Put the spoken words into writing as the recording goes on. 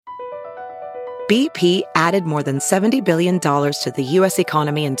BP added more than $70 billion to the U.S.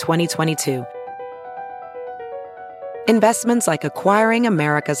 economy in 2022. Investments like acquiring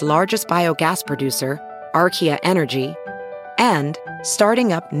America's largest biogas producer, Archaea Energy, and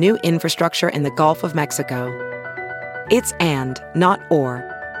starting up new infrastructure in the Gulf of Mexico. It's and, not or.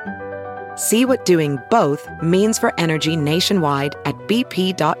 See what doing both means for energy nationwide at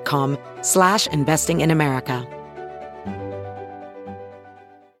bp.com/investing in America.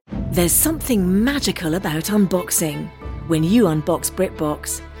 There's something magical about unboxing. When you unbox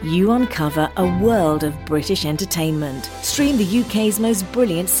BritBox, you uncover a world of British entertainment. Stream the UK's most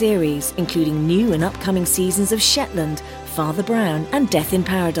brilliant series, including new and upcoming seasons of Shetland, Father Brown and Death in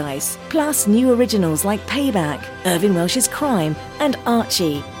Paradise. Plus new originals like Payback, Irving Welsh's Crime and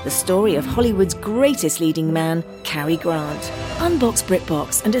Archie, the story of Hollywood's greatest leading man, Cary Grant. Unbox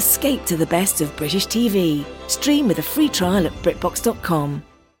BritBox and escape to the best of British TV. Stream with a free trial at BritBox.com.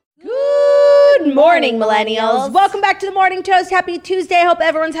 Good morning, millennials. Welcome back to the Morning Toast. Happy Tuesday. I hope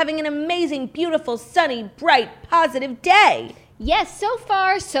everyone's having an amazing, beautiful, sunny, bright, positive day. Yes, so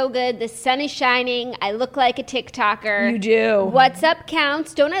far, so good. The sun is shining. I look like a TikToker. You do. What's up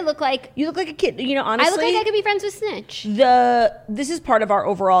counts. Don't I look like... You look like a kid. You know, honestly... I look like I could be friends with Snitch. This is part of our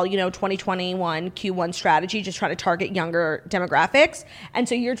overall, 2021 Q1 strategy, just trying to target younger demographics. And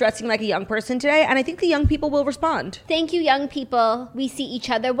so you're dressing like a young person today, and I think the young people will respond. Thank you, young people. We see each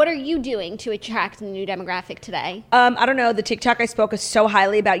other. What are you doing to attract a new demographic today? I don't know. The TikTok I spoke so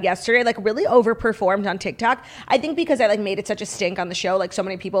highly about yesterday, really overperformed on TikTok. I think because I made it such a stink on the show, so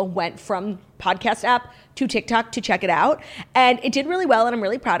many people went from podcast app to TikTok to check it out, and it did really well, and I'm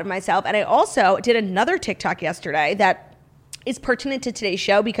really proud of myself. And I also did another TikTok yesterday that is pertinent to today's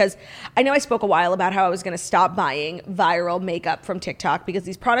show, because I know I spoke a while about how I was going to stop buying viral makeup from TikTok because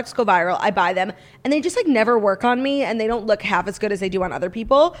these products go viral, I buy them, and they just never work on me, and they don't look half as good as they do on other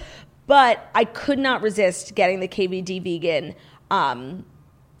people. But I could not resist getting the KVD Vegan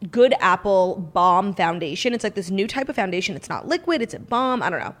Good Apple Balm Foundation. It's this new type of foundation. It's not liquid, it's a balm.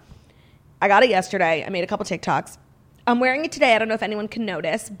 I don't know. I got it yesterday. I made a couple TikToks. I'm wearing it today. I don't know if anyone can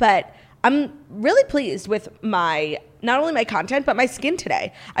notice, but I'm really pleased with not only my content, but my skin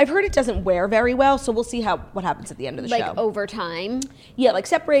today. I've heard it doesn't wear very well, so we'll see what happens at the end of the show. Over time? Yeah,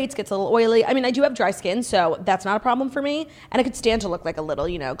 separates, gets a little oily. I mean, I do have dry skin, so that's not a problem for me. And I could stand to look a little,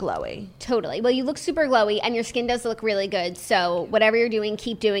 glowy. Totally. Well, you look super glowy, and your skin does look really good. So whatever you're doing,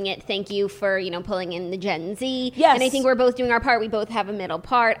 keep doing it. Thank you for, pulling in the Gen Z. Yes. And I think we're both doing our part. We both have a middle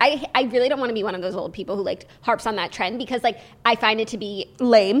part. I really don't want to be one of those old people who, harps on that trend, because, I find it to be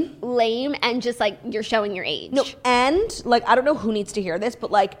lame, and just, you're showing your age. No, and, I don't know who needs to hear this, but,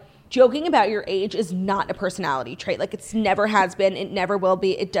 joking about your age is not a personality trait. It's never has been. It never will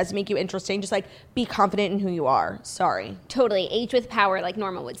be. It does make you interesting. Just, be confident in who you are. Sorry. Totally. Age with power, like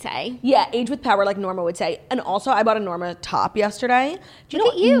Norma would say. Yeah, age with power, like Norma would say. And also, I bought a Norma top yesterday. Do you know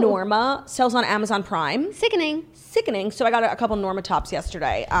what Norma sells on Amazon Prime? Sickening. So I got a couple Norma tops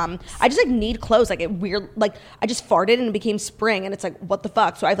yesterday. I just need clothes. I just farted and it became spring, and it's what the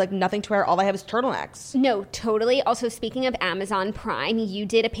fuck? So I have nothing to wear. All I have is turtlenecks. No, totally. Also, speaking of Amazon Prime, you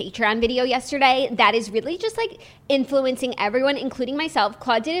did a Patreon video yesterday that is really just influencing everyone, including myself.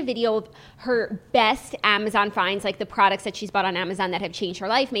 Claude did a video of her best Amazon finds, the products that she's bought on Amazon that have changed her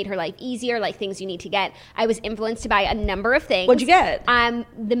life, made her life easier, things you need to get. I was influenced to buy a number of things. What'd you get?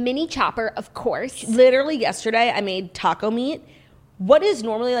 The mini chopper, of course. Literally yesterday, I made taco meat. What is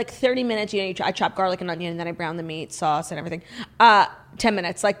normally 30 minutes? I chop garlic and onion, and then I brown the meat, sauce, and everything. 10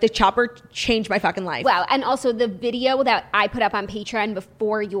 minutes. The chopper changed my fucking life. Wow. And also the video that I put up on Patreon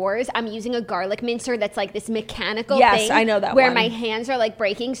before yours, I'm using a garlic mincer that's this mechanical thing. Yes, I know that where one. my hands are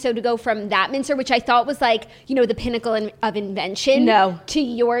breaking. So to go from that mincer, which I thought was the pinnacle of invention. No. To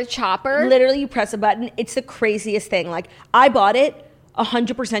your chopper. Literally, you press a button. It's the craziest thing. I bought it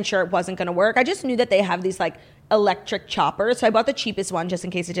 100% sure it wasn't going to work. I just knew that they have these electric choppers, so I bought the cheapest one just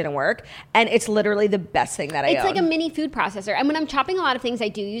in case it didn't work, and it's literally the best thing that I own. It's like a mini food processor, and when I'm chopping a lot of things, I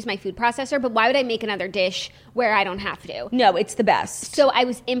do use my food processor, but why would I make another dish where I don't have to? No, it's the best. So I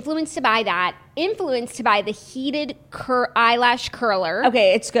was influenced to buy that, influenced to buy the heated eyelash curler.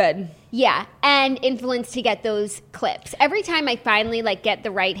 Okay, it's good. Yeah, and influenced to get those clips. Every time I finally get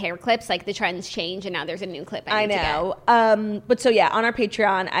the right hair clips, the trends change, and now there's a new clip I need to get. But so yeah, on our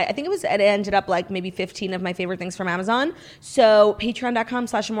Patreon, I think it ended up maybe 15 of my favorite things from Amazon. So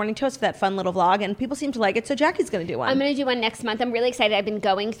patreon.com/morningtoast for that fun little vlog, and people seem to like it, so Jackie's gonna do one. I'm gonna do one next month. I'm really excited. I've been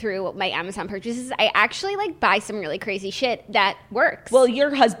going through my Amazon purchases. I actually buy some really crazy shit that works. Well,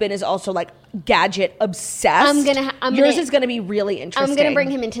 your husband is also gadget obsessed. Yours is gonna be really interesting. I'm gonna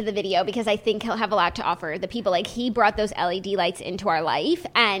bring him into the video video because I think he'll have a lot to offer the people. Like, he brought those LED lights into our life,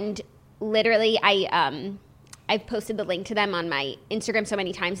 and literally, I've posted the link to them on my Instagram so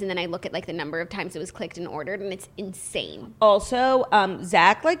many times, and then I look at like the number of times it was clicked and ordered, and it's insane. Also,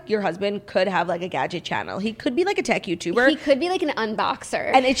 Zach, like your husband, could have like a gadget channel. He could be like a tech YouTuber. He could be like an unboxer.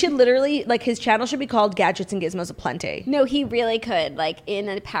 And it should literally, like his channel should be called Gadgets and Gizmos Aplenty. No, he really could. Like in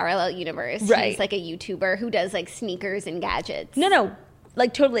a parallel universe, Right. He's like a YouTuber who does like sneakers and gadgets. No.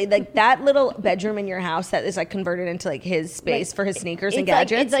 Like totally, like that little bedroom in your house that is like converted into like his space for his sneakers and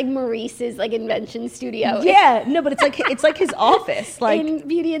gadgets. It's like Maurice's like invention studio. Yeah, no, but it's like his office, like in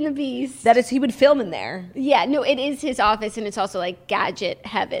Beauty and the Beast. that is he would film in there. Yeah, no, it is his office, and it's also like gadget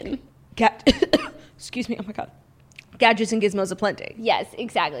heaven. Excuse me, oh my god, Gadgets and Gizmos Aplenty. Yes,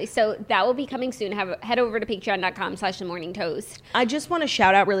 exactly. So that will be coming soon. Head over to patreon.com/themorningtoast. I just want to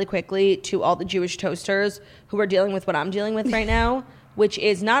shout out really quickly to all the Jewish toasters who are dealing with what I'm dealing with right now, which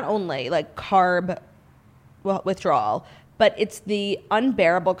is not only like carb withdrawal, but it's the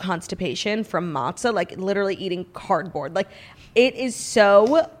unbearable constipation from matzah, like literally eating cardboard. Like it is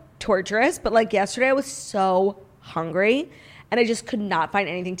so torturous, but like yesterday I was so hungry and I just could not find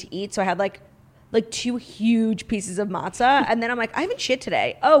anything to eat. So I had like 2 huge pieces of matzah, and then I'm like, I haven't shit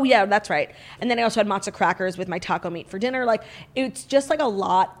today. Oh yeah, that's right. And then I also had matzah crackers with my taco meat for dinner. Like it's just like a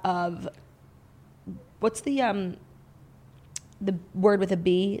lot of, what's the word with a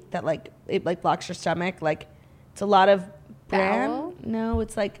B that like it like blocks your stomach? Like it's a lot of Bowel? No,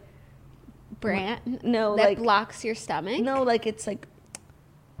 it's like No, that like blocks your stomach. No, like it's like.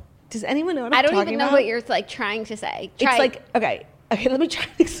 Does anyone know what I'm I don't talking even know about? what you're like trying to say. It's like okay, let me try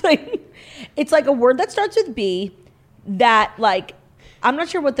to explain. It's like a word that starts with B that like I'm not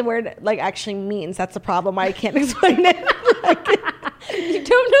sure what the word like actually means. That's the problem. Why I can't explain it. Like, you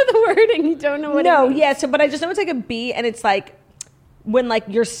don't know the word and you don't know what it means. Yeah. So, but I just know it's like a B, and it's like when like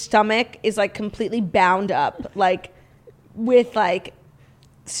your stomach is like completely bound up, like with like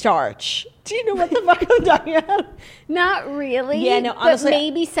starch. Do you know what the fuck I'm talking about? Not really. Yeah, no, honestly. But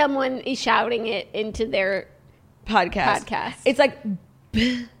maybe someone is shouting it into their Podcast. It's like,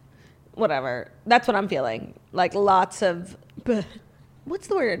 whatever. That's what I'm feeling. Like lots of, what's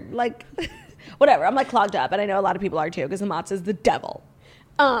the word? Like, whatever. I'm like clogged up, and I know a lot of people are too because the matzah is the devil.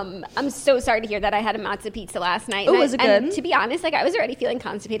 I'm so sorry to hear that. I had a matzah pizza last night. Oh, was it good? And to be honest, like I was already feeling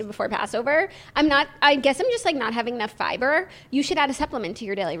constipated before Passover. I guess I'm just like not having enough fiber. You should add a supplement to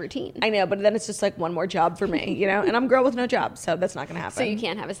your daily routine. I know, but then it's just like one more job for me, you know? And I'm a girl with no job, so that's not going to happen. So you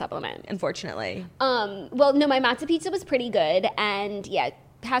can't have a supplement. Unfortunately. Well, no, my matzah pizza was pretty good. And yeah,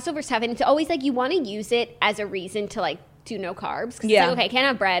 Passover 7, it's always like you want to use it as a reason to like do no carbs. Yeah. It's like, okay, can't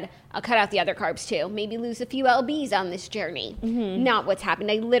have bread. I'll cut out the other carbs too. Maybe lose a few lbs on this journey. Mm-hmm. Not what's happened.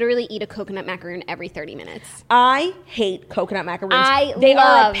 I literally eat a coconut macaroon every 30 minutes. I hate coconut macaroons. They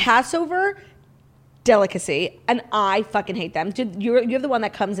are a Passover delicacy, and I fucking hate them. You have the one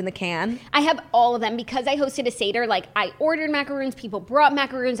that comes in the can? I have all of them because I hosted a Seder. Like, I ordered macaroons. People brought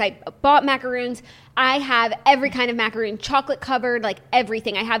macaroons. I bought macaroons. I have every kind of macaroon, chocolate covered, like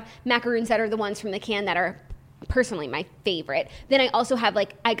everything. I have macaroons that are the ones from the can that are personally my favorite. Then I also have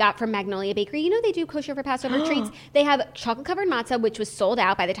like I got from Magnolia Bakery. You know they do kosher for Passover treats. They have chocolate covered matzah, which was sold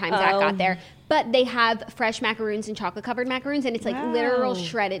out by the time Zach got there. But they have fresh macaroons and chocolate covered macaroons, and it's like literal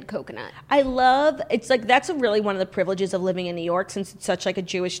shredded coconut. I love it's like that's really one of the privileges of living in New York since it's such like a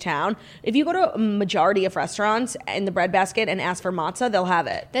Jewish town. If you go to a majority of restaurants in the breadbasket and ask for matzah, they'll have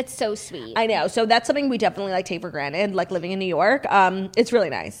it. That's so sweet. I know. So that's something we definitely like take for granted, like living in New York. It's really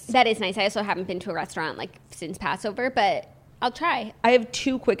nice. That is nice. I also haven't been to a restaurant like since Passover, but I'll try. I have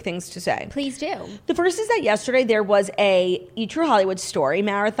 2 quick things to say. Please do. The first is that yesterday there was a E! True Hollywood Story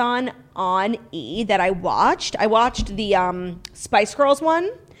marathon on E! That I watched. I watched the Spice Girls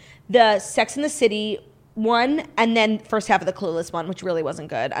one, the Sex and the City one, and then first half of the Clueless one, which really wasn't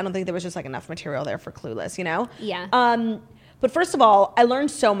good. I don't think there was just like enough material there for Clueless, you know? Yeah. But first of all, I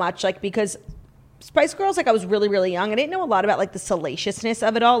learned so much, like because Spice Girls, like I was really, really young. I didn't know a lot about like the salaciousness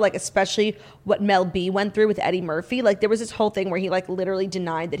of it all, like especially what Mel B went through with Eddie Murphy. Like there was this whole thing where he like literally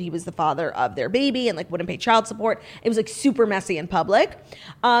denied that he was the father of their baby and like wouldn't pay child support. It was like super messy in public.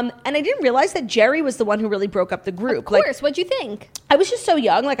 And I didn't realize that Jerry was the one who really broke up the group. Of course. Like, What'd you think? I was just so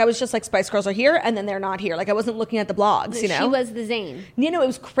young. Like I was just like Spice Girls are here and then they're not here. Like I wasn't looking at the blogs, you know? She was the Zane. You know, it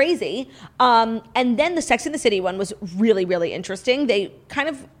was crazy. And then the Sex and the City one was really, really interesting.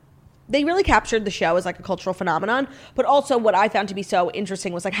 They really captured the show as like a cultural phenomenon, but also what I found to be so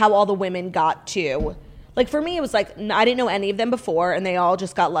interesting was like how all the women got to Like for me, it was like, I didn't know any of them before and they all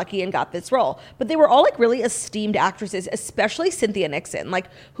just got lucky and got this role. But they were all like really esteemed actresses, especially Cynthia Nixon, like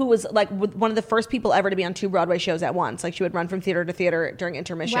who was like one of the first people ever to be on 2 Broadway shows at once. Like she would run from theater to theater during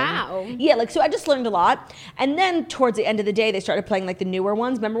intermission. Wow. Yeah, like so I just learned a lot. And then towards the end of the day, they started playing like the newer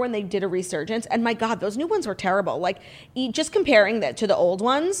ones. Remember when they did a resurgence? And my God, those new ones were terrible. Like just comparing that to the old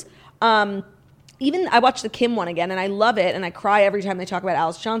ones, even I watched the Kim one again and I love it and I cry every time they talk about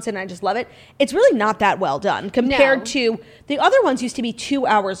Alice Johnson and I just love it. It's really not that well done compared to the other ones used to be 2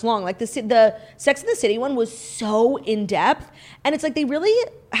 hours long. Like the Sex and the City one was so in depth and it's like they really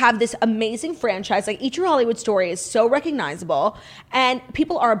have this amazing franchise. Like each True Hollywood Story is so recognizable and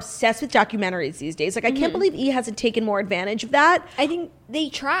people are obsessed with documentaries these days. Like I can't believe E! Hasn't taken more advantage of that. I think they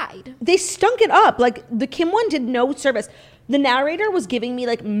tried. They stunk it up. Like the Kim one did no service. The narrator was giving me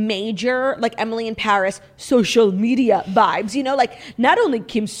like major, like Emily in Paris social media vibes, you know, like not only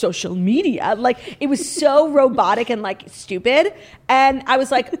Kim's social media, like it was so robotic and like stupid. And I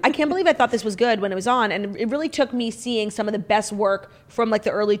was like, I can't believe I thought this was good when it was on. And it really took me seeing some of the best work from like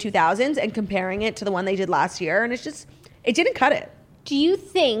the early 2000s and comparing it to the one they did last year. And it's just, it didn't cut it. Do you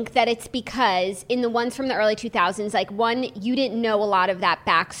think that it's because in the ones from the early 2000s, like one, you didn't know a lot of that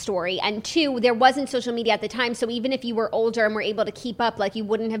backstory, and 2, there wasn't social media at the time, so even if you were older and were able to keep up, like you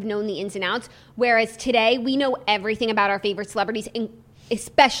wouldn't have known the ins and outs, whereas today we know everything about our favorite celebrities,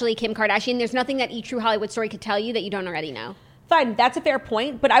 especially Kim Kardashian. There's nothing that each True Hollywood Story could tell you that you don't already know. Fine, that's a fair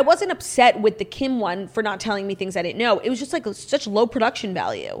point, but I wasn't upset with the Kim one for not telling me things I didn't know. It was just like such low production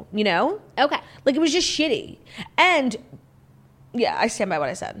value, you know? Okay. Like it was just shitty. And yeah, I stand by what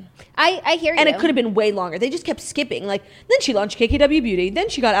I said. I hear you. And it could have been way longer. They just kept skipping. Like, then she launched KKW Beauty. Then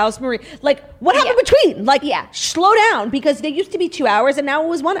she got Alice Marie. Like, what happened between? Like, slow down. Because they used to be 2 hours and now it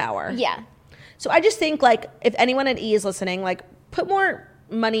was 1 hour. Yeah. So I just think, like, if anyone at E! is listening, like, put more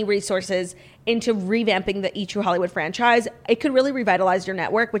money, resources into revamping the E! True Hollywood franchise. It could really revitalize your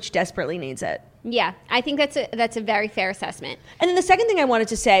network, which desperately needs it. Yeah, I think that's a very fair assessment. And then the second thing I wanted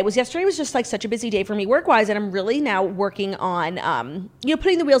to say was yesterday was just like such a busy day for me work-wise, and I'm really now working on,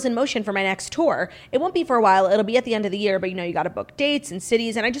 putting the wheels in motion for my next tour. It won't be for a while. It'll be at the end of the year, but you got to book dates and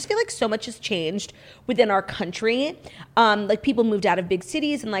cities, and I just feel like so much has changed within our country. Like people moved out of big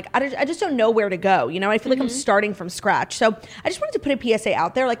cities, and like I just don't know where to go. I feel like I'm starting from scratch. So I just wanted to put a PSA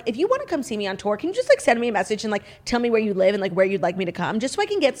out there. Like if you want to come see me on tour, can you just like send me a message and like tell me where you live and like where you'd like me to come, just so I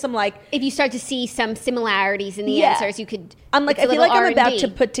can get some like. If you start to see some similarities in the answers, you could. I'm like, I feel like I'm about to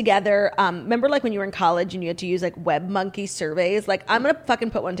put together. Remember, like when you were in college and you had to use like WebMonkey surveys. Like I'm gonna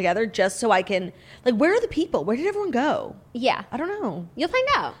fucking put one together just so I can. Like, where are the people? Where did everyone go? Yeah, I don't know. You'll find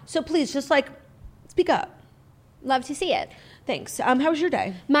out. So please, just like, speak up. Love to see it. Thanks. How was your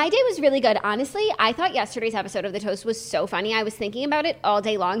day? My day was really good. Honestly, I thought yesterday's episode of The Toast was so funny. I was thinking about it all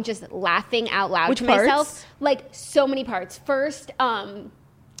day long, just laughing out loud to myself. Like so many parts. First,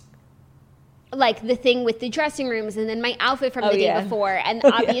 like the thing with the dressing rooms and then my outfit from the day before and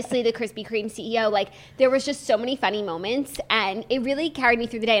obviously the Krispy Kreme CEO. Like there was just so many funny moments and it really carried me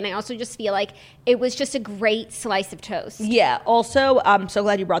through the day. And I also just feel like it was just a great slice of toast. Yeah. Also, I'm so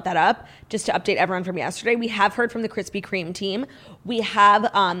glad you brought that up. Just to update everyone from yesterday, we have heard from the Krispy Kreme team. We have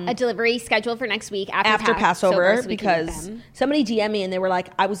a delivery scheduled for next week after Passover because somebody DM'd me and they were like,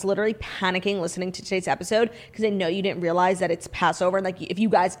 I was literally panicking listening to today's episode because I know you didn't realize that it's Passover and like if you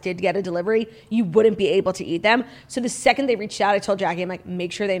guys did get a delivery, you wouldn't be able to eat them. So the second they reached out, I told Jackie, I'm like,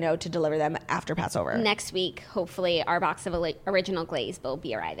 make sure they know to deliver them after Passover. Next week, hopefully, our box of original glaze will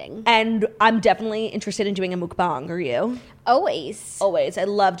be arriving. And I'm definitely interested in doing a mukbang. Are you? Always. I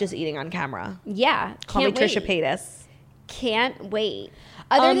love just eating on camera. Yeah. Call me Trisha Paytas. Can't wait.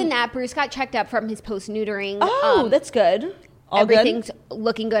 Other than that, Bruce got checked up from his post-neutering. Oh, that's good. Everything's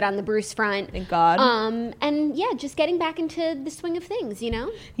looking good on the Bruce front. Thank God. And yeah, just getting back into the swing of things,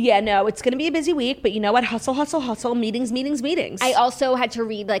 Yeah, no, it's going to be a busy week, but you know what? Hustle, hustle, hustle. Meetings, meetings, meetings. I also had to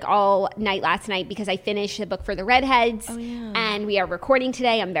read like all night last night because I finished the book for the Redheads. Oh, yeah. And we are recording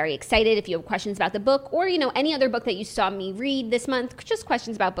today. I'm very excited. If you have questions about the book or, any other book that you saw me read this month, just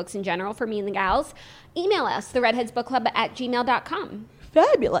questions about books in general for me and the gals, email us, theredheadsbookclub@gmail.com.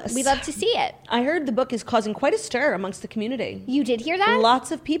 Fabulous. We'd love to see it. I heard the book is causing quite a stir amongst the community. You did hear that?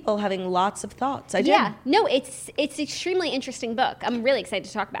 Lots of people having lots of thoughts. I did. Yeah. No, it's extremely interesting book. I'm really excited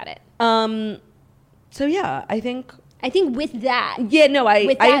to talk about it. So yeah, I think with that. Yeah, no, I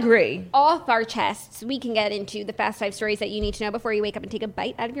agree. Off our chests, we can get into the fast 5 stories that you need to know before you wake up and take a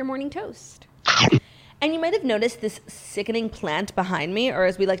bite out of your morning toast. And you might have noticed this sickening plant behind me, or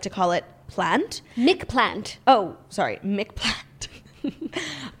as we like to call it, plant. McPlant. Oh, sorry, McPlant.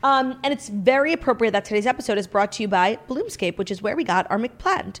 And it's very appropriate that today's episode is brought to you by Bloomscape, which is where we got our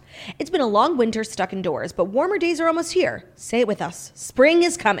McPlant. It's been a long winter stuck indoors, but warmer days are almost here. Say it with us. Spring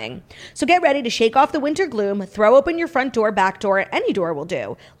is coming. So get ready to shake off the winter gloom, throw open your front door, back door, any door will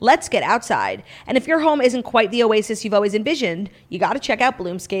do. Let's get outside. And if your home isn't quite the oasis you've always envisioned, you got to check out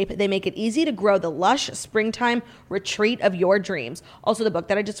Bloomscape. They make it easy to grow the lush springtime retreat of your dreams. Also, the book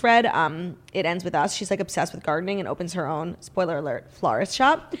that I just read, It Ends With Us. She's like obsessed with gardening and opens her own, spoiler alert, florist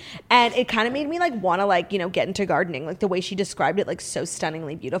shop. And it kind of made me like want to like, you know, get into gardening. Like the way she described it, like so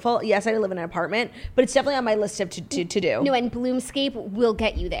stunningly beautiful. Yes, I live in an apartment, but it's definitely on my list of to do. No, and Bloomscape will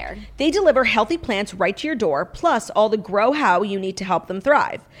get you there. They deliver healthy plants right to your door, plus all the grow how you need to help them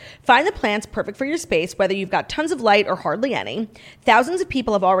thrive. Find the plants perfect for your space, whether you've got tons of light or hardly any. Thousands of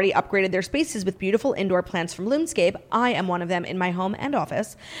people have already upgraded their spaces with beautiful indoor plants from Bloomscape. I am one of them in my home and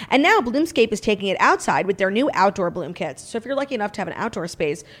office. And now Bloomscape is taking it outside with their new outdoor bloom kits. So if you're lucky enough to have an outdoor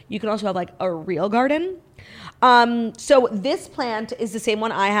space, you can also have like a real garden. So this plant is the same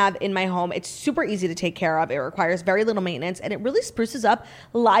one I have in my home. It's super easy to take care of. It requires very little maintenance, and it really spruces up,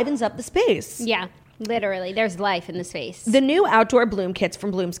 livens up the space. Yeah. Literally, there's life in the space. The new outdoor bloom kits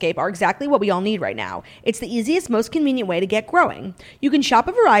from Bloomscape are exactly what we all need right now. It's the easiest, most convenient way to get growing. You can shop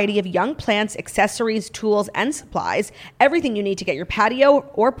a variety of young plants, accessories, tools, and supplies, everything you need to get your patio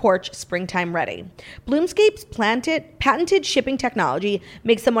or porch springtime ready. Bloomscape's patented shipping technology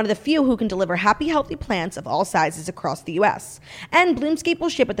makes them one of the few who can deliver happy, healthy plants of all sizes across the U.S. And Bloomscape will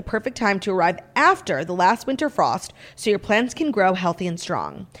ship at the perfect time to arrive after the last winter frost, so your plants can grow healthy and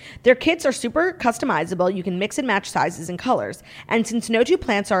strong. Their kits are super customizable. You can mix and match sizes and colors. And since no two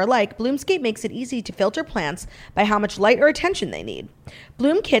plants are alike, Bloomscape makes it easy to filter plants by how much light or attention they need.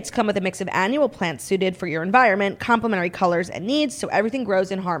 Bloom kits come with a mix of annual plants suited for your environment, complementary colors and needs, so everything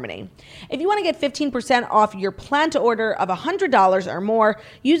grows in harmony. If you want to get 15% off your plant order of $100 or more,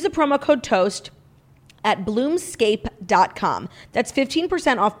 use the promo code TOAST at bloomscape.com. That's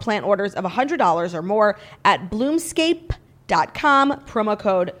 15% off plant orders of $100 or more at bloomscape.com, promo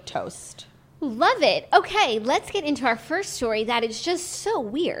code TOAST. Love it. Okay, let's get into our first story that is just so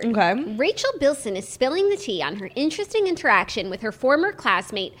weird. Okay. Rachel Bilson is spilling the tea on her interesting interaction with her former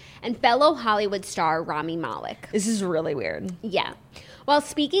classmate and fellow Hollywood star Rami Malek. This is really weird. Yeah. While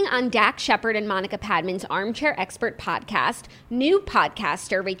speaking on Dax Shepard and Monica Padman's Armchair Expert podcast, new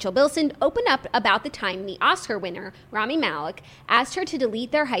podcaster Rachel Bilson opened up about the time the Oscar winner, Rami Malek, asked her to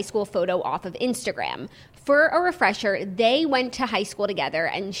delete their high school photo off of Instagram. For a refresher, they went to high school together,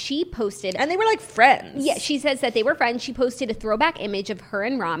 and she posted... And they were like friends. Yeah, she says that they were friends. She posted a throwback image of her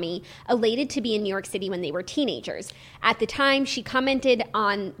and Rami, elated to be in New York City when they were teenagers. At the time, she commented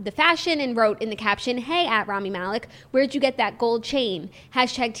on the fashion and wrote in the caption, "Hey, at Rami Malek, where'd you get that gold chain?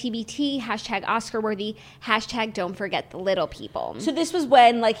 Hashtag TBT, hashtag Oscar-worthy, hashtag don't forget the little people." So this was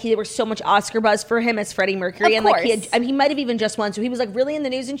when like there was so much Oscar buzz for him as Freddie Mercury. Of and course. like he might have even just won. So he was like really in the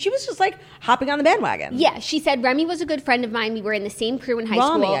news, and she was just like hopping on the bandwagon. Yeah, she said, "Remy was a good friend of mine. We were in the same crew in high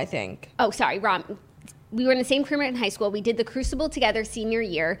school." Rami, I think. Oh, sorry, Rami. We were in the same crew in high school. We did the Crucible together senior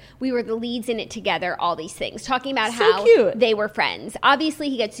year. We were the leads in it together, all these things. Talking about how cute. They were friends. Obviously,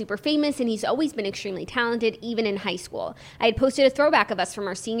 he gets super famous, and he's always been extremely talented, even in high school. I had posted a throwback of us from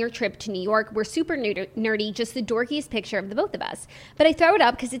our senior trip to New York. We're super nerdy, just the dorkiest picture of the both of us. But I throw it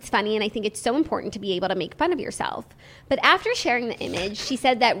up because it's funny, and I think it's so important to be able to make fun of yourself. But after sharing the image, she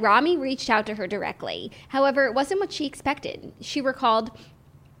said that Rami reached out to her directly. However, it wasn't what she expected. She recalled,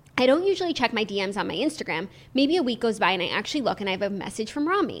 "I don't usually check my DMs on my Instagram. Maybe a week goes by and I actually look and I have a message from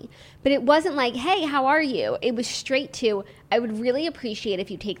Rami. But it wasn't like, 'Hey, how are you?' It was straight to, 'I would really appreciate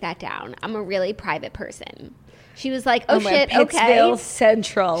if you take that down. I'm a really private person.'" She was like, oh shit, Pittsville okay.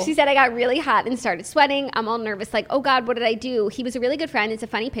 Central. She said, "I got really hot and started sweating. I'm all nervous, like, oh God, what did I do? He was a really good friend. It's a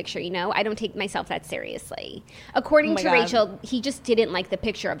funny picture, you know? I don't take myself that seriously." According to God. Rachel, he just didn't like the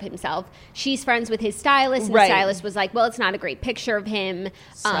picture of himself. She's friends with his stylist, and Right. the stylist was like, "Well, it's not a great picture of him."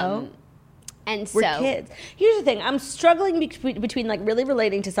 And We're so kids. Here's the thing. I'm struggling between like really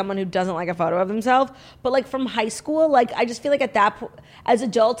relating to someone who doesn't like a photo of himself, but like from high school, like I just feel like at that as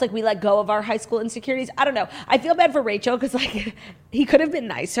adults, like we let go of our high school insecurities. I don't know. I feel bad for Rachel because like he could have been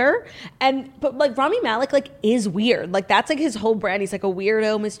nicer, but like Rami Malek like is weird. Like that's like his whole brand. He's like a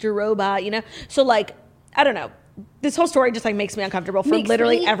weirdo, Mr. Robot, you know. So like I don't know. This whole story just like makes me uncomfortable for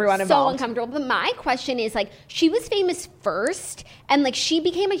literally everyone involved. So uncomfortable. But my question is like, she was famous first, and like she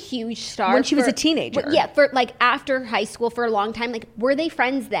became a huge star when she was a teenager. Yeah, for like after high school for a long time. Like, were they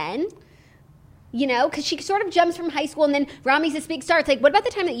friends then? You know, because she sort of jumps from high school and then Rami's this big star. It's like, what about the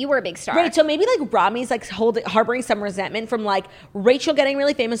time that you were a big star? Right, so maybe like Rami's like harboring some resentment from like Rachel getting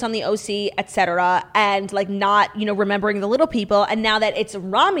really famous on the OC, etc., and like not, you know, remembering the little people. And now that it's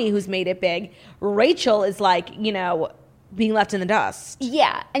Rami who's made it big, Rachel is like, you know, being left in the dust.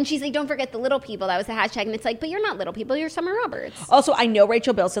 Yeah, and she's like, don't forget the little people. That was the hashtag. And it's like, but you're not little people. You're Summer Roberts. Also, I know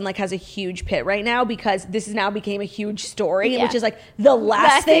Rachel Bilson like has a huge pit right now because this has now became a huge story, which is like the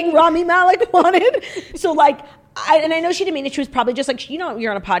last thing Rami Malek wanted. So like, I know she didn't mean it. She was probably just like, you know,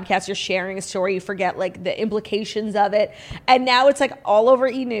 you're on a podcast, you're sharing a story, you forget like the implications of it. And now it's like all over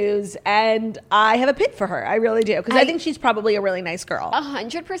E! News. And I have a pit for her. I really do. Because I think she's probably a really nice girl.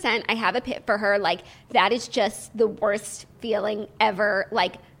 100%. I have a pit for her. Like, that is just the worst feeling ever.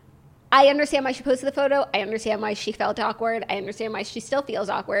 Like, I understand why she posted the photo. I understand why she felt awkward. I understand why she still feels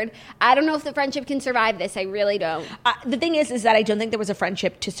awkward. I don't know if the friendship can survive this. I really don't. The thing is that I don't think there was a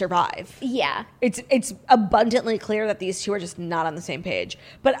friendship to survive. Yeah. It's abundantly clear that these two are just not on the same page.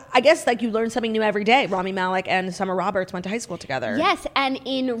 But I guess like you learn something new every day. Rami Malek and Summer Roberts went to high school together. Yes, and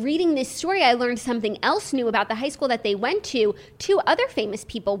in reading this story, I learned something else new about the high school that they went to. 2 other famous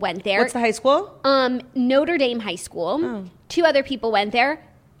people went there. What's the high school? Notre Dame High School. Oh. 2 other people went there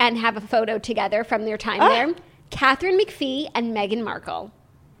and have a photo together from their time there. Catherine McPhee and Meghan Markle.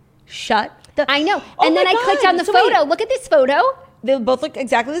 I know. And then I clicked on the photo. Look at this photo. They both look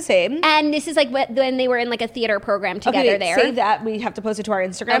exactly the same. And this is like when they were in like a theater program together there. Save that. We have to post it to our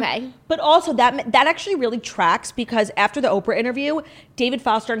Instagram. Okay. But also that actually really tracks because after the Oprah interview, David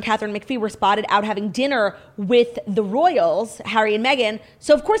Foster and Catherine McPhee were spotted out having dinner with the royals, Harry and Meghan.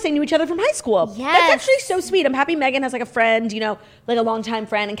 So of course they knew each other from high school. Yes. That's actually so sweet. I'm happy Meghan has like a friend, you know, like a longtime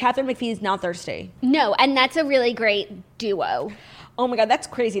friend, and Catherine McPhee is not thirsty. No, and that's a really great duo. Oh my God, that's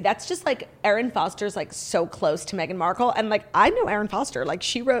crazy. That's just like Erin Foster's like so close to Meghan Markle. And like, I know Erin Foster. Like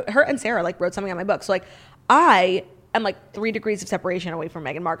her and Sarah like wrote something on my book. So like, I am like 3 degrees of separation away from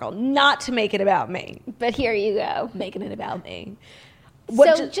Meghan Markle. Not to make it about me. But here you go. Making it about me.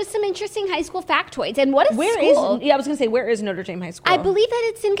 Just some interesting high school factoids. And what a school. I was going to say, where is Notre Dame High School? I believe that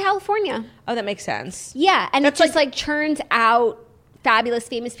it's in California. Oh, that makes sense. Yeah, and it just like churns out fabulous,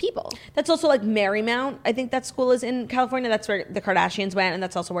 famous people. That's also like Marymount. I think that school is in California. That's where the Kardashians went, and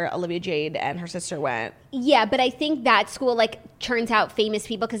that's also where Olivia Jade and her sister went. Yeah, but I think that school like churns out famous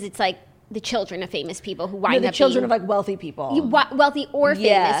people because it's like the children of famous people who wind up children of like wealthy people. Wealthy or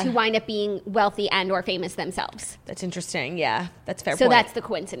famous who wind up being wealthy and or famous themselves. That's interesting. Yeah, that's fair. So point. That's the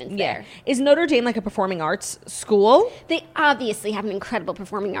coincidence there. Is Notre Dame like a performing arts school? They obviously have an incredible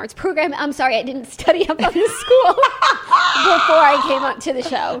performing arts program. I'm sorry, I didn't study up on this school before I came up to the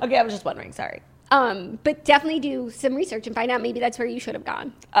show. Okay, I was just wondering. Sorry. But definitely do some research and find out maybe that's where you should have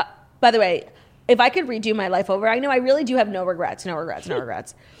gone. By the way, if I could redo my life over, I know I really do have no regrets.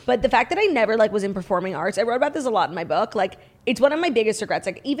 But the fact that I never like was in performing arts, I wrote about this a lot in my book. Like, it's one of my biggest regrets.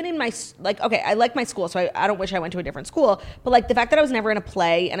 Like, even in my, like, okay, I like my school, so I don't wish I went to a different school. But like the fact that I was never in a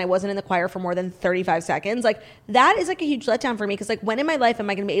play and I wasn't in the choir for more than 35 seconds, like that is like a huge letdown for me. Because like, when in my life am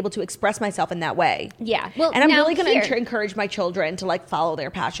I going to be able to express myself in that way? Yeah. Well, and I'm really going to encourage my children to like follow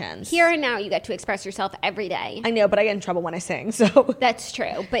their passions. Here and now, you get to express yourself every day. I know, but I get in trouble when I sing. So that's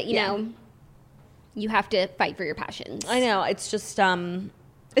true. But you know. You have to fight for your passions. I know. It's just one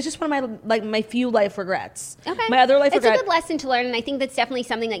of my few life regrets. Okay. My other life regret. It's a good lesson to learn, and I think that's definitely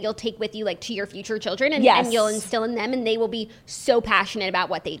something that you'll take with you, like to your future children, and you'll instill in them, and they will be so passionate about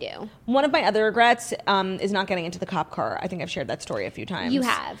what they do. One of my other regrets is not getting into the cop car. I think I've shared that story a few times. You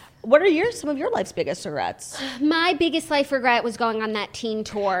have. What are some of your life's biggest regrets? My biggest life regret was going on that teen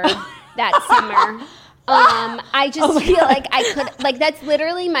tour that summer. I just feel like I could, like, that's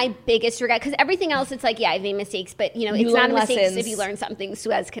literally my biggest regret. Because everything else, it's like, yeah, I've made mistakes, but, you know, it's not a mistake if you learn something.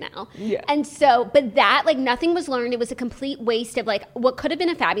 Suez Canal. Yeah. And so, but that, like, nothing was learned. It was a complete waste of, like, what could have been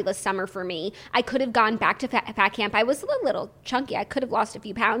a fabulous summer for me. I could have gone back to fat camp. I was a little chunky. I could have lost a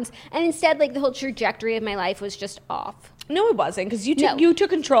few pounds. And instead, like, the whole trajectory of my life was just off. No, it wasn't, because you took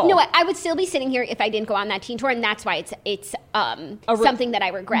control. No, I would still be sitting here if I didn't go on that teen tour, and that's why it's something that I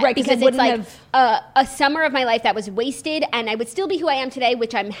regret. Right, because it's like a summer of my life that was wasted, and I would still be who I am today,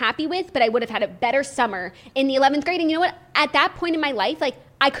 which I'm happy with, but I would have had a better summer in the 11th grade. And you know what? At that point in my life, like,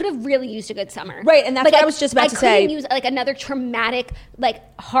 I could have really used a good summer. Right, and that's like, what I was just about to say. I couldn't use, like, another traumatic, like,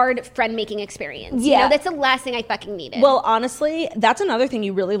 hard friend-making experience. Yeah. You know, that's the last thing I fucking needed. Well, honestly, that's another thing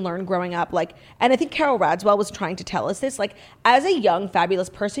you really learn growing up. Like, and I think Carol Radswell was trying to tell us this. Like, as a young, fabulous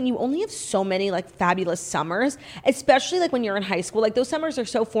person, you only have so many, like, fabulous summers, especially, like, when you're in high school. Like, those summers are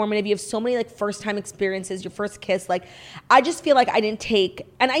so formative. You have so many, like, first-time experiences, your first kiss. Like, I just feel like I didn't take,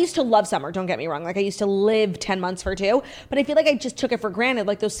 and I used to love summer, don't get me wrong. Like, I used to live 10 months for 2, but I feel like I just took it for granted.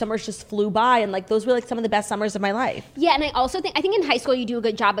 like those summers just flew by, and like those were like some of the best summers of my life. Yeah, and I think in high school you do a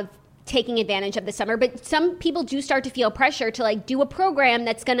good job of taking advantage of the summer, but some people do start to feel pressure to like do a program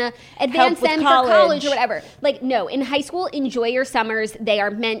that's gonna advance them for college or whatever. Like, no, in high school, enjoy your summers. They are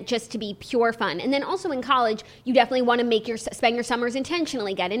meant just to be pure fun. And then also in college, you definitely want to spend your summers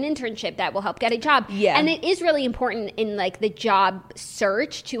intentionally, get an internship that will help get a job. Yeah. And it is really important in like the job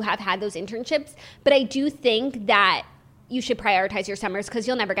search to have had those internships. But I do think that you should prioritize your summers because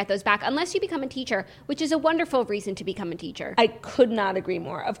you'll never get those back unless you become a teacher, which is a wonderful reason to become a teacher. I could not agree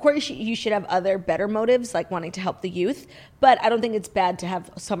more. Of course, you should have other better motives, like wanting to help the youth, but I don't think it's bad to have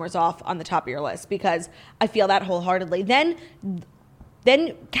summers off on the top of your list because I feel that wholeheartedly. Then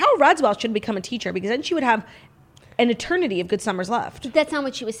Carol Radswell should become a teacher because then she would have an eternity of good summers left. That's not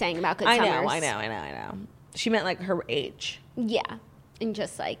what she was saying about good summers. I know. She meant like her age. Yeah, and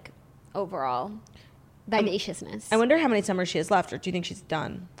just like overall vivaciousness. I wonder how many summers she has left, or do you think she's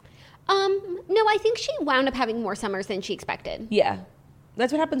done? No, I think she wound up having more summers than she expected. Yeah.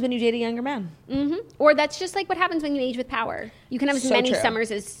 That's what happens when you date a younger man. Mm-hmm. Or that's just like what happens when you age with power. You can have as many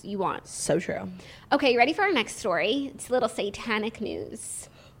summers as you want. So true. Okay, you ready for our next story? It's a little satanic news.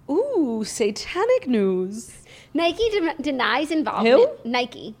 Ooh, satanic news. Nike denies involvement. Who?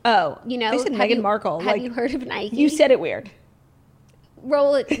 Nike. Oh. You know, I said Meghan Markle. Have you heard of Nike? You said it weird.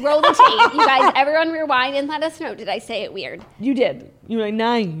 Roll the tape. You guys, everyone rewind and let us know. Did I say it weird? You did. You were like,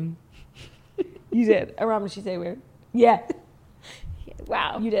 9. You did. Aram, did she say weird? Yeah.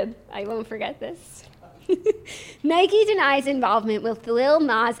 Wow. You did. I won't forget this. Nike denies involvement with Lil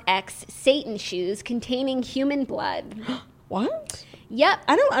Nas X Satan shoes containing human blood. What? Yep.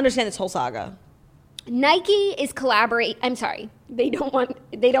 I don't understand this whole saga. Nike is collaborate. I'm sorry. They don't want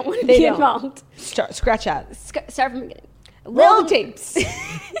to be involved. Scratch out. Start from the beginning. Roll the tapes.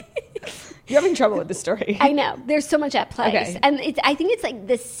 You're having trouble with the story. I know. There's so much at play. Okay. And I think it's like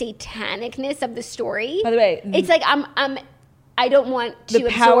the satanicness of the story. By the way, it's like I don't want to the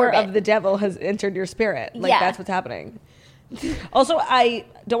power absorb it. of the devil has entered your spirit. Like, yeah. That's what's happening. Also, I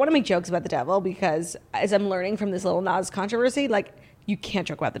don't want to make jokes about the devil because as I'm learning from this Lil Nas controversy, like, you can't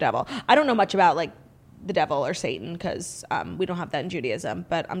joke about the devil. I don't know much about, like, the devil or Satan because we don't have that in Judaism,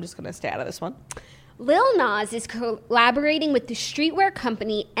 but I'm just going to stay out of this one. Lil Nas is collaborating with the streetwear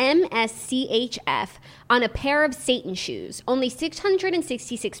company MSCHF on a pair of Satan shoes, only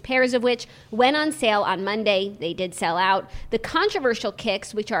 666 pairs of which went on sale on Monday. They did sell out. The controversial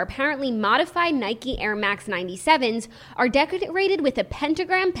kicks, which are apparently modified Nike Air Max 97s, are decorated with a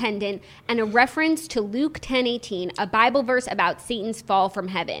pentagram pendant and a reference to Luke 10:18, a Bible verse about Satan's fall from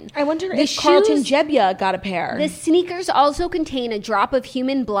heaven. I wonder if Carlton Jebbia got a pair. The sneakers also contain a drop of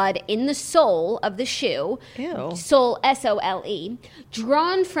human blood in the sole of the shoe. Ew. Sole, S-O-L-E,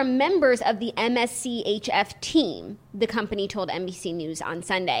 drawn from members of the MSCHF team, the company told NBC News on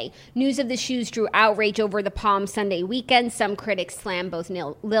Sunday. News of the shoes drew outrage over the Palm Sunday weekend. Some critics slammed both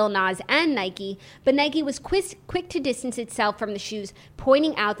Lil Nas and Nike, but Nike was quick to distance itself from the shoes,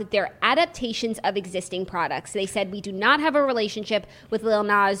 pointing out that they're adaptations of existing products. They said, "We do not have a relationship with Lil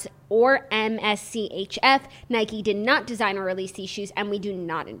Nas or MSCHF. Nike did not design or release these shoes, and we do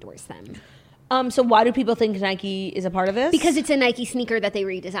not endorse them." So why do people think Nike is a part of this? Because it's a Nike sneaker that they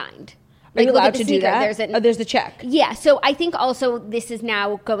redesigned. Are you allowed to do that? There's the check. Yeah, so I think also this is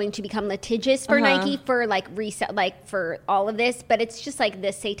now going to become litigious for Nike for like reset, like for all of this, but it's just like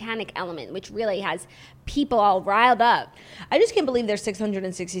the satanic element, which really has people all riled up. I just can't believe there's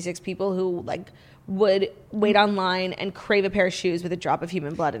 666 people who like would wait online and crave a pair of shoes with a drop of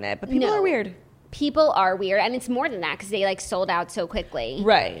human blood in it. But people are weird. People are weird, and it's more than that because they like sold out so quickly.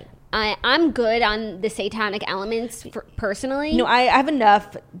 Right. I'm good on the satanic elements personally. No, I have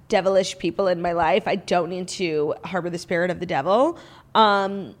enough devilish people in my life. I don't need to harbor the spirit of the devil.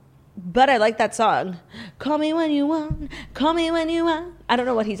 But I like that song. Call me when you want. Call me when you want. I don't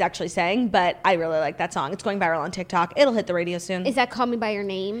know what he's actually saying, but I really like that song. It's going viral on TikTok. It'll hit the radio soon. Is that Call Me By Your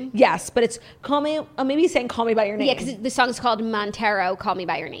Name? Yes, but it's Call Me. Maybe he's saying Call Me By Your Name. Yeah, because the song's called Montero, Call Me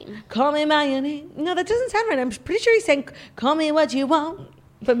By Your Name. Call me by your name. No, that doesn't sound right. I'm pretty sure he's saying Call me what you want.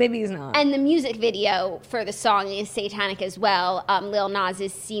 But maybe he's not. And the music video for the song is satanic as well. Lil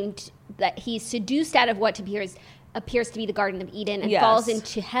Nas seemed that he's seduced out of what appears to be the Garden of Eden and falls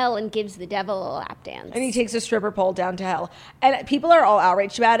into hell and gives the devil a lap dance. And he takes a stripper pole down to hell. And people are all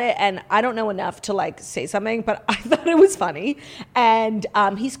outraged about it. And I don't know enough to like say something, but I thought it was funny. And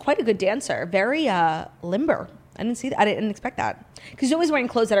he's quite a good dancer. Very limber. I didn't see that. I didn't expect that. Because he's always wearing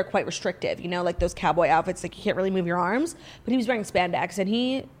clothes that are quite restrictive, you know, like those cowboy outfits, like you can't really move your arms. But he was wearing spandex, and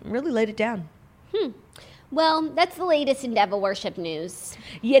he really laid it down. Well, that's the latest in devil worship news.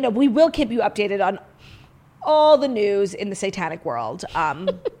 Yeah, no, we will keep you updated on all the news in the satanic world.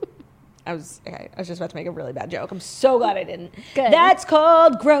 I was just about to make a really bad joke. I'm so glad I didn't. Good. That's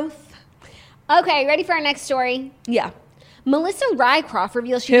called growth. Okay, ready for our next story? Yeah. Melissa Rycroft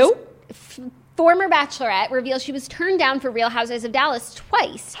reveals she Who? former Bachelorette reveals she was turned down for Real Housewives of Dallas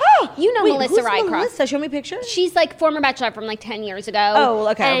twice. You know Wait, Melissa who's Rycroft. Melissa? Show me pictures. She's like former Bachelorette from like 10 years ago. Oh,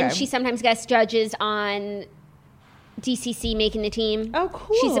 okay, And okay. she sometimes guest judges on DCC Making the Team. Oh,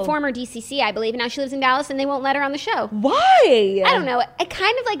 cool. She's a former DCC, I believe. And now she lives in Dallas and they won't let her on the show. Why? I don't know. It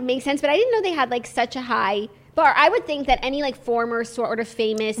kind of like makes sense, but I didn't know they had like such a high bar. I would think that any like former sort of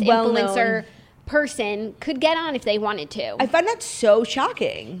famous influencer person could get on if they wanted to. I find that so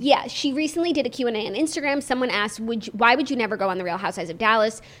shocking. Yeah, she recently did a Q&A on Instagram. Someone asked, why would you never go on The Real Housewives of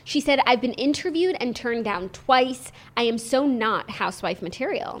Dallas? She said, I've been interviewed and turned down twice. I am so not housewife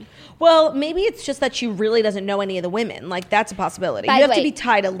material. Well, maybe it's just that she really doesn't know any of the women. Like, that's a possibility. By You the have to way, be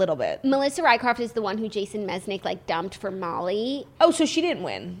tied a little bit. Melissa Rycroft is the one who Jason Mesnick like dumped for Molly. Oh, so she didn't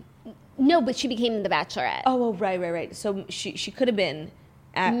win. No, but she became the Bachelorette. Oh, right. So she could have been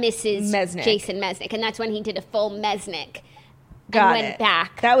at Mrs. Mesnick. Jason Mesnick. And that's when he did a full Mesnick. Got and went it.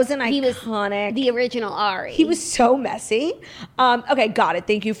 back. That was an He was iconic. the original Ari. He was so messy. Okay, got it.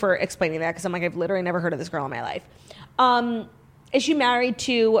 Thank you for explaining that because I'm like, I've literally never heard of this girl in my life. Is she married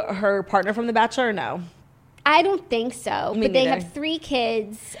to her partner from The Bachelor or no? I don't think so. Me but they neither. have 3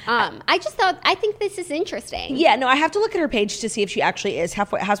 kids. I think this is interesting. Yeah, no, I have to look at her page to see if she actually is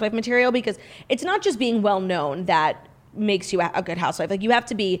housewife material because it's not just being well known that makes you a good housewife. Like, you have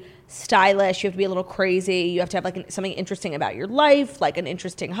to be stylish, you have to be a little crazy, you have to have like something interesting about your life, like an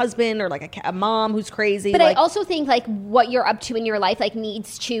interesting husband or like a mom who's crazy. But like, I also think like what you're up to in your life like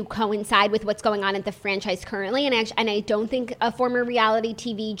needs to coincide with what's going on at the franchise currently. And I don't think a former reality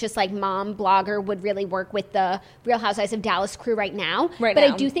TV just like mom blogger would really work with the Real Housewives of Dallas crew right now. Right but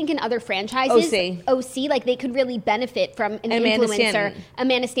now. I do think in other franchises, OC, like they could really benefit from an Amanda influencer. Stanton.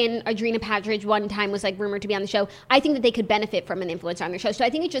 Amanda Stanton, Adrena Padridge one time was like rumored to be on the show. I think that they could benefit from an influencer on their show. So I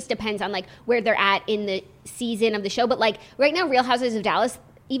think it just depends on like where they're at in the season of the show. But like right now, Real Housewives of Dallas,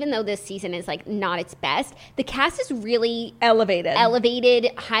 even though this season is like not its best, the cast is really elevated.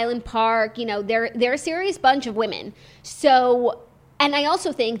 Highland Park, you know, they're a serious bunch of women. So, and I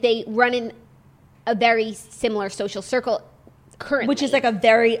also think they run in a very similar social circle currently. Which is like a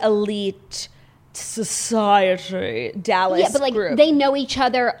very elite society Dallas yeah, but like group. they know each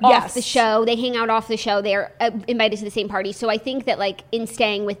other Yes. off the show. They hang out off the show. They're invited to the same party. So I think that like in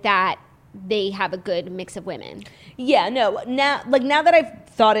staying with that, they have a good mix of women. Yeah, no. Now that I've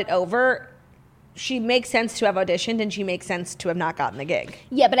thought it over, she makes sense to have auditioned and she makes sense to have not gotten the gig.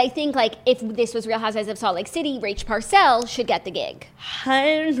 Yeah, but I think like if this was Real Housewives of Salt Lake City, Rach Parcell should get the gig.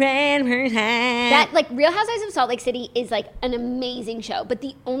 100%. That like Real Housewives of Salt Lake City is like an amazing show, but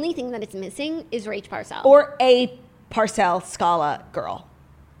the only thing that it's missing is Rach Parcell. Or a Parcell Scala girl.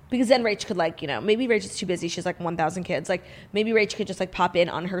 Because then Rach could like, you know, maybe Rach is too busy. She's like 1,000 kids. Like maybe Rach could just like pop in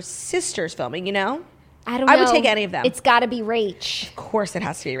on her sister's filming, you know? I don't know. I would take any of them. It's got to be Rach. Of course it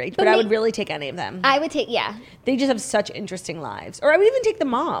has to be Rach, but I would really take any of them. I would take, yeah. They just have such interesting lives. Or I would even take the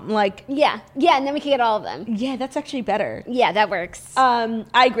mom. Like, Yeah, and then we could get all of them. yeah, that's actually better. Yeah, that works. I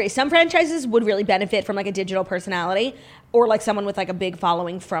agree. Some franchises would really benefit from like a digital personality or like someone with like a big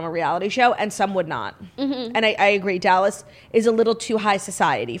following from a reality show, and some would not. Mm-hmm. And I agree. Dallas is a little too high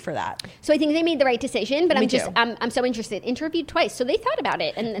society for that. So I think they made the right decision, but Me I'm so interested. Interviewed twice, so they thought about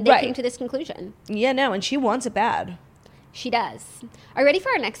it and they came to this conclusion. Yeah, no, and she wants it bad. She does. Are you ready for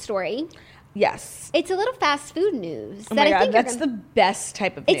our next story? Yes. It's a little fast food news. Oh my God, that's the best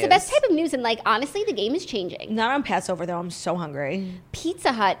type of news. It's the best type of news, and like honestly, the game is changing. Not on Passover though. I'm so hungry.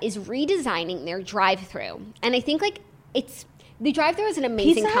 Pizza Hut is redesigning their drive-thru, and I think like the drive-thru is an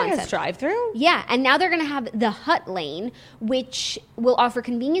amazing Pizza Hut concept. has drive-thru? Yeah, and now they're going to have the Hut Lane, which will offer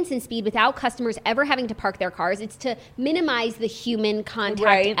convenience and speed without customers ever having to park their cars. It's to minimize the human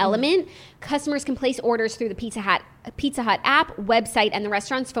contact element. Customers can place orders through the Pizza Hut app, website, and the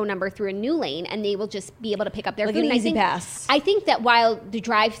restaurant's phone number through a new lane, and they will just be able to pick up their Like food. an And easy pass. I think that while the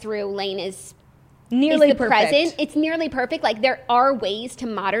drive-thru lane is Nearly the perfect. present, it's nearly perfect. Like there are ways to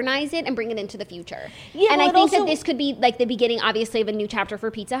modernize it and bring it into the future. Yeah, and well, I it think that also- this could be like the beginning, obviously, of a new chapter for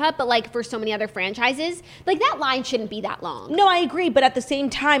Pizza Hut. But like for so many other franchises, like that line shouldn't be that long. No, I agree. But at the same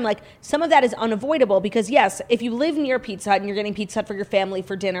time, like some of that is unavoidable because yes, if you live near Pizza Hut and you're getting Pizza Hut for your family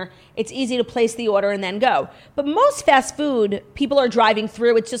for dinner, it's easy to place the order and then go. But most fast food, people are driving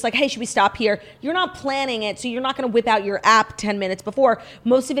through. It's just like, hey, should we stop here? You're not planning it, so you're not going to whip out your app 10 minutes before.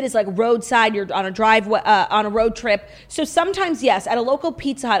 Most of it is like roadside. You're on a on a road trip. So sometimes, yes, at a local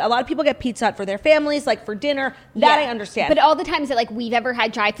Pizza Hut, a lot of people get Pizza Hut for their families, like for dinner. That I understand. But all the times that like we've ever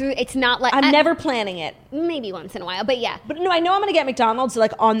had drive-through, it's not like I'm never planning it. Maybe once in a while, but yeah. But no, I know I'm going to get McDonald's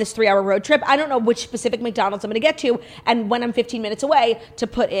like on this 3-hour road trip. I don't know which specific McDonald's I'm going to get to, and when I'm 15 minutes away to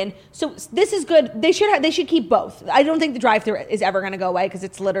put in. So this is good. They should keep both. I don't think the drive-through is ever going to go away because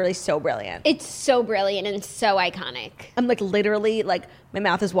it's literally so brilliant. It's so brilliant and so iconic. I'm like literally like my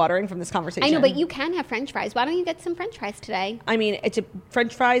mouth is watering from this conversation. I know, but you can have French fries. Why don't you get some French fries today? I mean, it's a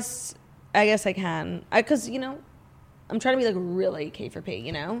French fries. I guess I can. Because, I'm trying to be like really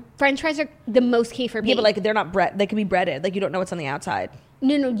K4P, French fries are the most K4P. Yeah, but like they're not bread. They can be breaded. Like you don't know what's on the outside.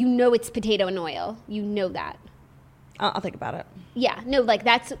 No, you know it's potato and oil. You know that. I'll think about it. Yeah, no, like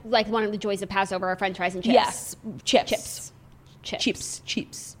that's like one of the joys of Passover are French fries and chips. Yes, chips.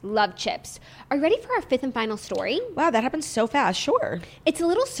 Chips. Love chips. Are you ready for our fifth and final story? Wow, that happened so fast. Sure. It's a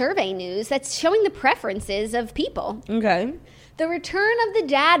little survey news that's showing the preferences of people. Okay. The return of the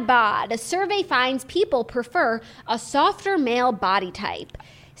dad bod. A survey finds people prefer a softer male body type.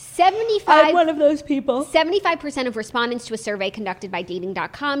 I'm one of those people. 75% of respondents to a survey conducted by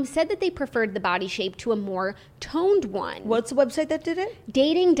Dating.com said that they preferred the body shape to a more toned one. What's the website that did it?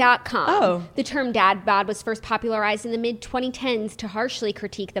 Dating.com. Oh. The term dad bod was first popularized in the mid-2010s to harshly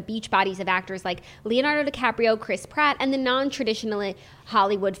critique the beach bodies of actors like Leonardo DiCaprio, Chris Pratt, and the non-traditional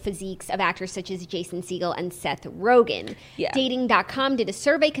Hollywood physiques of actors such as Jason Segel and Seth Rogen. Yeah. Dating.com did a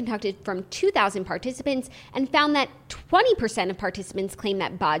survey conducted from 2,000 participants and found that 20% of participants claimed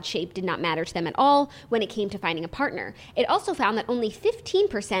that bod shape did not matter to them at all when it came to finding a partner. It also found that only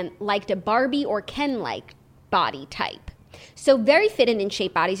 15% liked a Barbie or Ken-like body type. So very fit and in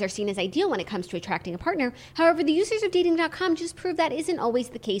shape bodies are seen as ideal when it comes to attracting a partner. However, the users of Dating.com just prove that isn't always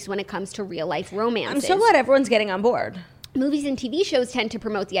the case when it comes to real-life romances. I'm so glad everyone's getting on board. Movies and TV shows tend to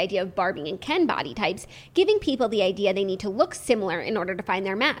promote the idea of Barbie and Ken body types, giving people the idea they need to look similar in order to find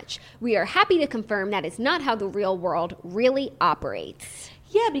their match. We are happy to confirm that is not how the real world really operates.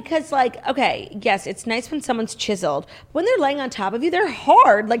 Yeah, because okay, yes, it's nice when someone's chiseled. But when they're laying on top of you, they're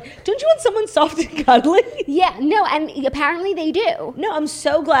hard. Like, don't you want someone soft and cuddly? Yeah, no, and apparently they do. No, I'm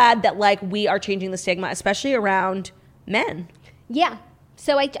so glad that we are changing the stigma, especially around men. Yeah,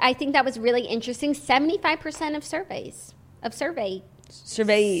 so I think that was really interesting. 75% of surveys. Of servitude.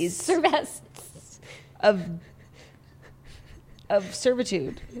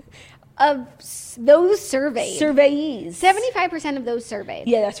 Of those surveys. 75% of those surveyed.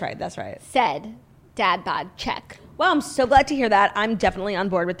 Yeah, that's right. Said dad bod, check. Well, I'm so glad to hear that. I'm definitely on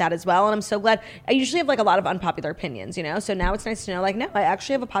board with that as well. And I'm so glad. I usually have a lot of unpopular opinions, So now it's nice to know, no, I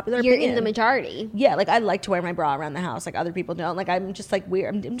actually have a popular opinion. You're in the majority. Yeah, I like to wear my bra around the house. Other people don't. I'm just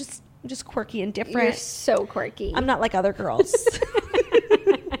weird. I'm just quirky and different. You're so quirky. I'm not like other girls.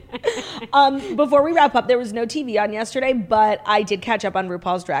 Before we wrap up, there was no TV on yesterday, but I did catch up on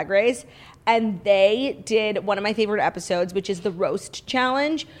RuPaul's Drag Race. And they did one of my favorite episodes, which is the roast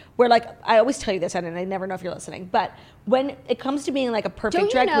challenge, where I always tell you this, and I never know if you're listening, but when it comes to being a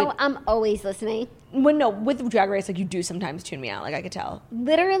perfect drag queen, I'm always listening. With Drag Race, you do sometimes tune me out, I could tell.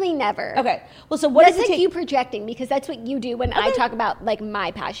 Literally never. Okay, well, so what that's does it take? You projecting, because that's what you do when I talk about my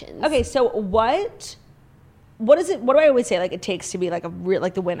passions. Okay, so what is it? What do I always say? It takes to be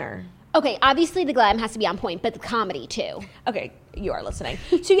the winner. Okay, obviously the glam has to be on point, but the comedy too. Okay, you are listening.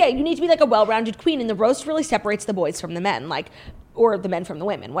 So yeah, you need to be a well-rounded queen, and the roast really separates the boys from the men, or the men from the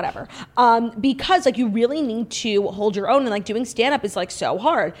women, whatever. Because you really need to hold your own, and doing stand-up is so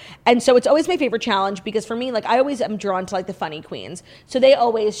hard. And so it's always my favorite challenge, because for me, I always am drawn to the funny queens. So they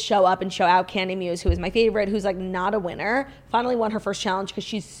always show up and show out. Candy Muse, who is my favorite, who's not a winner, finally won her first challenge because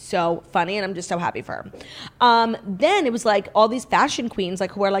she's so funny, and I'm just so happy for her. Then it was all these fashion queens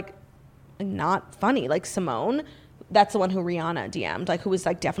who are not funny, Simone. That's the one who Rihanna DM'd, who was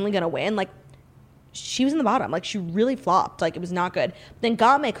definitely gonna win. She was in the bottom. She really flopped. It was not good. Then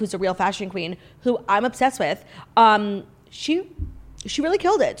Gottmik, who's a real fashion queen, who I'm obsessed with, she really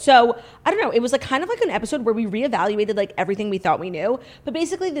killed it. So I don't know. It was kind of an episode where we reevaluated everything we thought we knew. But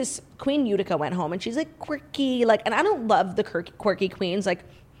basically, this Queen Utica went home, and she's quirky, and I don't love the quirky queens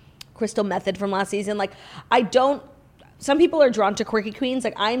Crystal Method from last season. I don't. Some people are drawn to quirky queens.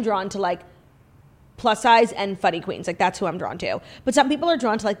 I'm drawn to plus size and funny queens. That's who I'm drawn to. But some people are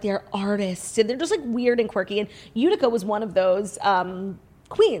drawn to they're artists, and they're just weird and quirky. And Utica was one of those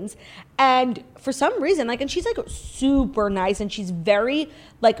queens. And for some reason, and she's super nice, and she's very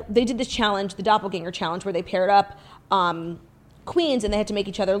they did this challenge, the doppelganger challenge, where they paired up queens, and they had to make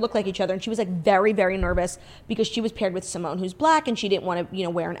each other look like each other. And she was very, very nervous because she was paired with Simone, who's black, and she didn't want to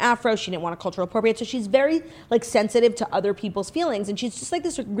wear an afro. She didn't want to cultural appropriate. So she's very sensitive to other people's feelings, and she's just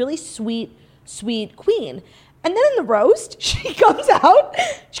this really sweet sweet queen. And then in the roast, she comes out,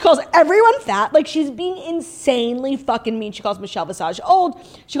 she calls everyone fat. Like, she's being insanely fucking mean. She calls Michelle Visage old.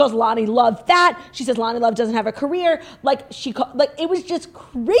 She calls Lonnie Love fat. She says Lonnie Love doesn't have a career. Like, it was just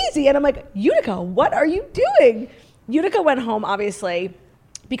crazy. And I'm like, Utica, what are you doing? Utica went home, obviously,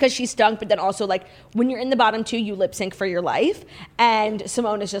 because she stunk, but then also, like, when you're in the bottom two, you lip sync for your life. And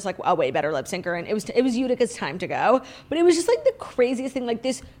Simone is just, like, a way better lip syncer. And it was Utica's time to go. But it was just, like, the craziest thing. Like,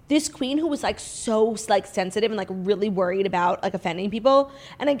 this queen who was, like, so, like, sensitive and, like, really worried about, like, offending people.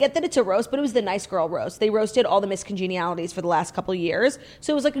 And I get that it's a roast, but it was the nice girl roast. They roasted all the miscongenialities for the last couple of years.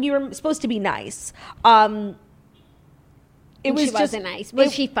 So it was, like, you were supposed to be nice. She wasn't nice.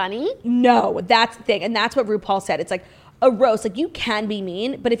 Was she funny? No, that's the thing. And that's what RuPaul said. It's, like, a roast, like, you can be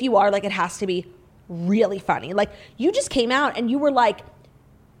mean, but if you are, like, it has to be really funny. Like, you just came out and you were, like,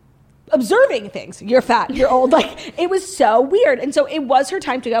 observing things. You're fat, you're old. Like, it was so weird. And so it was her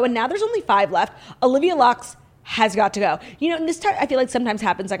time to go, and now there's only 5 left. Olivia Lux has got to go. You know, and this time I feel like sometimes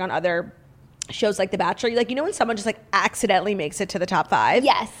happens, like, on other shows like The Bachelor. Like, you know when someone just, like, accidentally makes it to the top 5?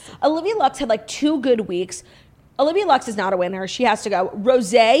 Yes. Olivia Lux had, like, 2 good weeks. Olivia Lux is not a winner. She has to go.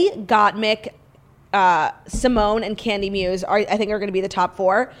 Rosé, Gottmik, Simone and Candy Muse I think are going to be the top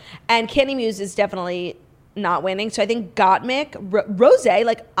 4, and Candy Muse is definitely not winning. So I think Gottmik, Rosé,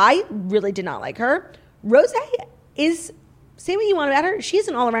 like, I really did not like her. Rosé is, say what you want about her, she's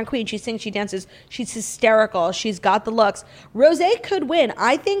an all-around queen. She sings, she dances, she's hysterical, she's got the looks. Rosé could win.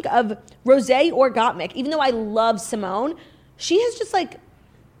 I think of Rosé or Gottmik, even though I love Simone, she has just, like,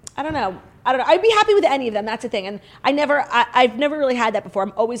 I don't know. I'd be happy with any of them. That's the thing. And I've never really had that before.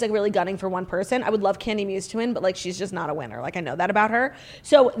 I'm always, like, really gunning for one person. I would love Candy Muse to win, but, like, she's just not a winner. Like, I know that about her.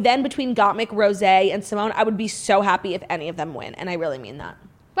 So then between Gottmik, Rosé, and Simone, I would be so happy if any of them win. And I really mean that.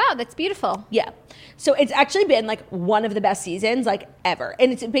 Wow, that's beautiful. Yeah. So it's actually been, like, one of the best seasons, like, ever.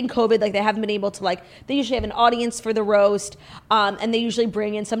 And it's been COVID. Like, they haven't been able to, like, they usually have an audience for the roast. And they usually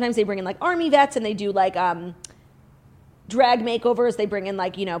sometimes they bring in, like, army vets, and they do, like, drag makeovers. They bring in,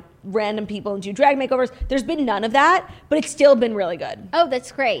 like, you know, random people and do drag makeovers. There's been none of that, but it's still been really good. Oh,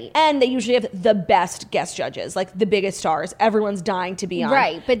 that's great. And they usually have the best guest judges, like the biggest stars. Everyone's dying to be on.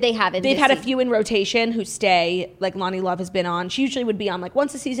 Right, but they haven't. They've had a few in rotation who stay. Like, Lonnie Love has been on. She usually would be on, like,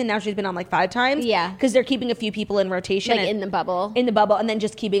 once a season. Now she's been on, like, 5 times. Yeah. Because they're keeping a few people in rotation. Like, in the bubble. In the bubble. And then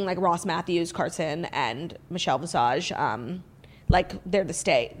just keeping, like, Ross Matthews, Carson, and Michelle Visage. Like, they're the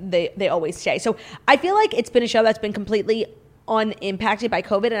stay. They always stay. So I feel like it's been a show that's been completely unimpacted by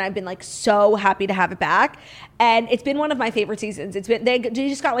COVID, and I've been, like, so happy to have it back. And it's been one of my favorite seasons. It's been, they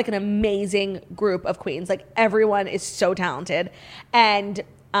just got, like, an amazing group of queens. Like, everyone is so talented. And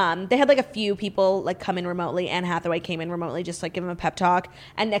they had, like, a few people, like, come in remotely. Anne Hathaway came in remotely, just, like, give them a pep talk.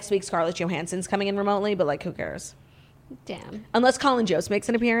 And next week Scarlett Johansson's coming in remotely, but, like, who cares? Damn. Unless Colin Jost makes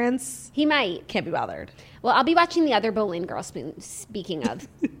an appearance. He might. Can't be bothered. Well, I'll be watching the other Boleyn girl, speaking of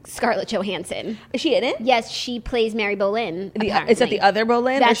Scarlett Johansson. Is she in it? Yes, she plays Mary Boleyn. Is that the other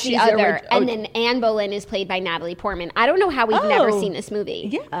Boleyn? That's the other. And then Anne Boleyn is played by Natalie Portman. I don't know how we've never seen this movie.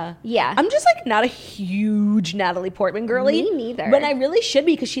 Yeah. Yeah. I'm just, like, not a huge Natalie Portman girly. Me neither. When I really should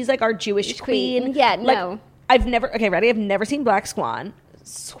be, because she's, like, our Jewish queen. Yeah, like, no. I've never seen Black Swan.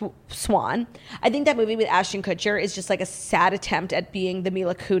 I think that movie with Ashton Kutcher is just, like, a sad attempt at being the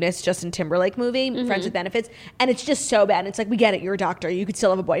Mila Kunis, Justin Timberlake movie, Friends with Benefits, and it's just so bad. It's like, we get it, you're a doctor, you could still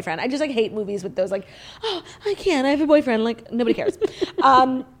have a boyfriend. I just, like, hate movies with those, like, oh, I can't, I have a boyfriend, like, nobody cares.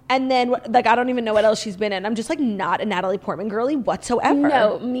 And then, like, I don't even know what else she's been in. I'm just, like, not a Natalie Portman girly whatsoever.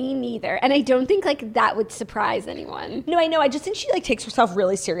 No, me neither. And I don't think, like, that would surprise anyone. No, I know. I just think she, like, takes herself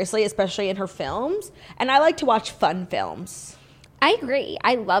really seriously, especially in her films. And I like to watch fun films. I agree.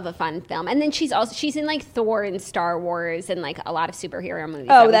 I love a fun film. And then she's in, like, Thor and Star Wars and, like, a lot of superhero movies.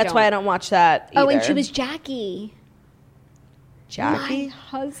 Oh, that's why I don't watch that either. Oh, and she was Jackie. Jackie? My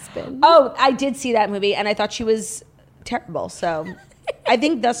husband. Oh, I did see that movie, and I thought she was terrible. So I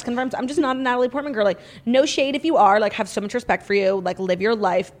think thus confirms I'm just not a Natalie Portman girl. Like, no shade if you are. Like, have so much respect for you. Like, live your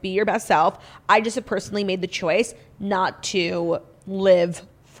life. Be your best self. I just have personally made the choice not to live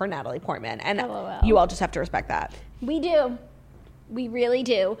for Natalie Portman. And you all just have to respect that. We do. We really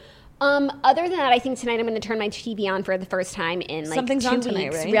do. Other than that, I think tonight I'm going to turn my TV on for the first time in, like, Something's 2 on weeks.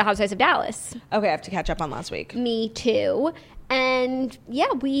 tonight, right? Real Housewives of Dallas. Okay, I have to catch up on last week. Me too. And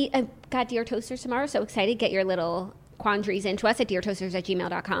yeah, we got Dear Toasters tomorrow. So excited. Get your little quandaries into us at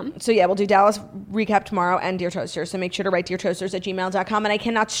deartoasters@gmail.com. So yeah, we'll do Dallas recap tomorrow and Dear Toasters. So make sure to write deartoasters@gmail.com. And I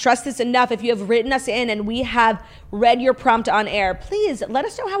cannot stress this enough. If you have written us in and we have read your prompt on air, please let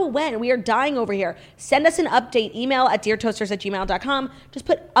us know how it went. We are dying over here. Send us an update. Email at deartoasters@gmail.com. Just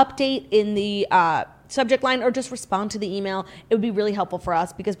put update in the subject line or just respond to the email. It would be really helpful for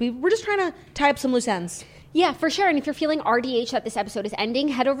us because we're just trying to tie up some loose ends. Yeah, for sure. And if you're feeling RDH that this episode is ending,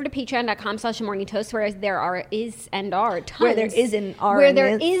 head over to patreon.com/morningtoast where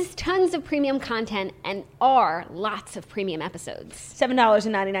there is tons of premium content and are lots of premium episodes.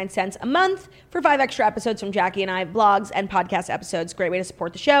 $7.99 a month for 5 extra episodes from Jackie and I, vlogs and podcast episodes. Great way to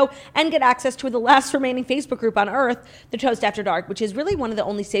support the show and get access to the last remaining Facebook group on Earth, the Toast After Dark, which is really one of the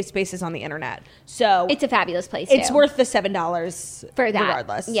only safe spaces on the internet. So it's a fabulous place. It's worth the $7 for that,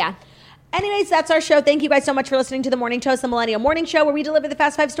 regardless. Yeah. Anyways, that's our show. Thank you guys so much for listening to The Morning Toast, the Millennial Morning Show, where we deliver the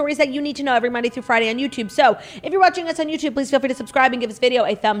fast 5 stories that you need to know every Monday through Friday on YouTube. So if you're watching us on YouTube, please feel free to subscribe and give this video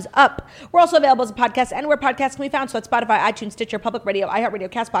a thumbs up. We're also available as a podcast anywhere podcasts can be found. So it's Spotify, iTunes, Stitcher, Public Radio, iHeartRadio,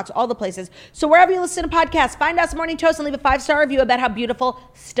 CastBox, all the places. So wherever you listen to podcasts, find us Morning Toast and leave a 5-star review about how beautiful,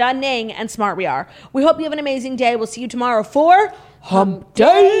 stunning, and smart we are. We hope you have an amazing day. We'll see you tomorrow for Hump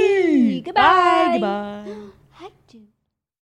Day. Goodbye. Goodbye.